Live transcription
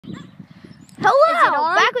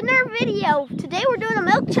Hello! Back with another video. Today we're doing a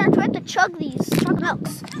milk challenge. We have to chug these chocolate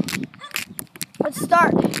milks. Let's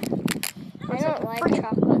start. I don't like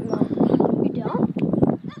chocolate milk. You don't?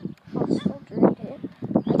 I'll still drink it.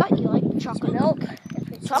 I thought you liked chocolate milk.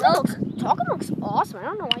 Chocolate milk's awesome. I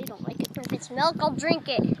don't know why you don't like it. If it's milk, I'll drink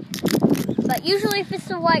it. But usually if it's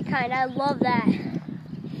the white kind, I love that.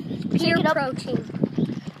 Pure protein.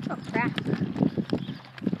 Oh, crap.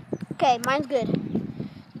 Okay, mine's good.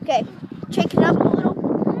 Okay, shake it up a little.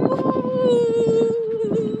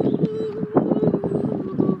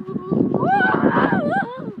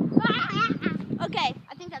 Okay,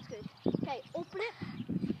 I think that's good. Okay, open it.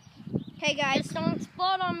 Okay, guys. Just don't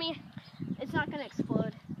explode on me. It's not gonna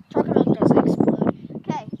explode. Chocolate milk doesn't explode.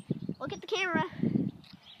 Okay, look at the camera.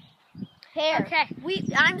 Here. Okay.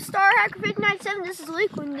 I'm Star Hacker 597. This is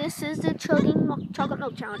Luke, and this is the chugging chocolate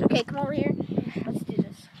milk challenge. Okay, come over here. Let's do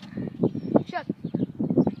this. Chug.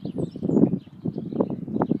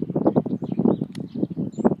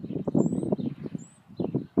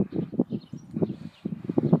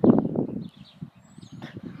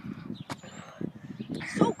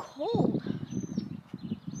 It's so cold.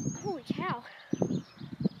 Holy cow.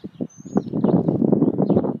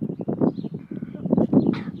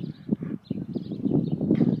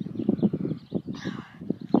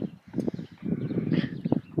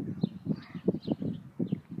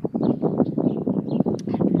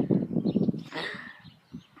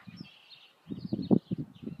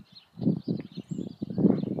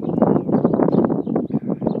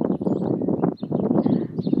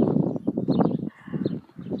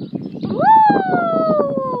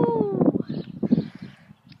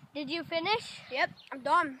 Did you finish? Yep, I'm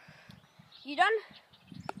done. You done?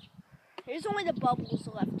 There's only the bubbles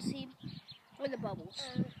left. See? Only the bubbles.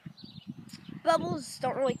 Bubbles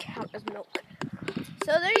don't really count as milk.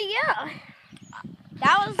 So there you go.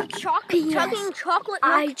 That was the chugging chocolate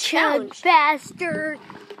milk challenge. Chug faster.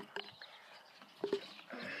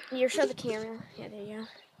 Here, show the camera. Yeah, there you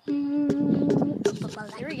go.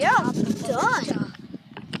 There we go. Done.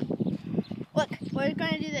 Look, we're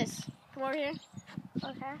going to do this. Come over here.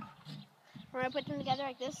 Okay. We're going to put them together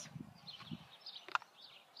like this.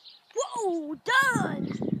 Whoa,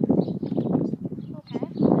 done! Okay.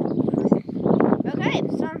 Okay,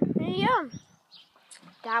 so there you go.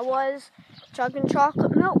 That was chugging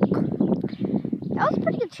chocolate milk. That was a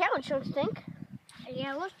pretty good challenge, don't you think?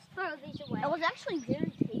 Yeah, let's throw these away. It was actually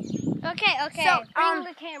very tasty. Okay. So, bring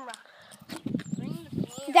the camera.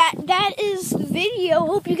 That is the video.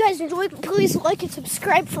 Hope you guys enjoyed. Please like and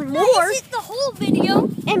subscribe for more. Is it the whole video?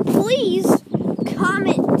 And please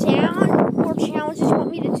comment down more challenges you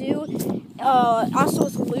want me to do. Also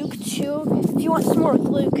with Luke too. If you want some more with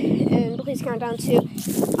Luke, and please comment down too.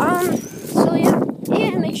 So yeah,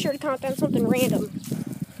 and make sure to comment down something random.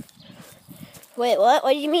 Wait, what?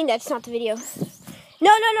 What do you mean that's not the video?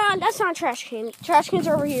 No, that's not a trash can. Trash cans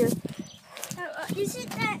are over here. Is it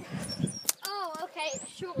that? Oh, okay,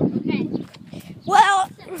 sure, okay. Well,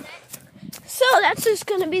 so that's just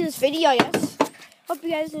gonna be this video, I guess. Hope you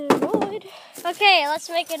guys enjoyed. Okay, let's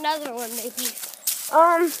make another one, maybe.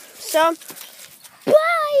 So, bye!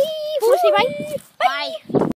 Want to say bye? Bye.